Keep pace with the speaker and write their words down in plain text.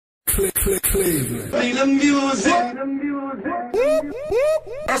Cleveland. Play the music.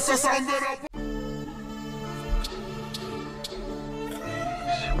 That's the sound that I...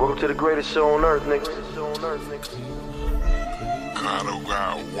 Welcome to the greatest show on earth, nigga. God, oh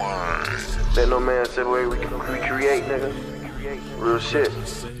God, why? Let no man say the way we create, nigga. Real shit.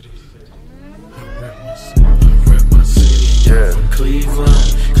 Yeah. Cleveland,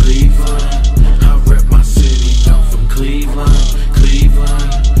 I rep my city, I'm from Cleveland,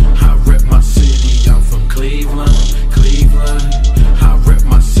 I rep my city, I'm from Cleveland, I rep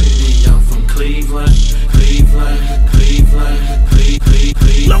my city, I'm from Cleveland, Cleveland.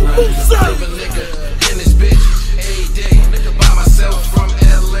 Live a nigga in this bitch, every day, nigga by myself from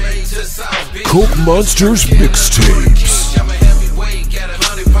LA to South Beach. Coke Monsters mixtapes.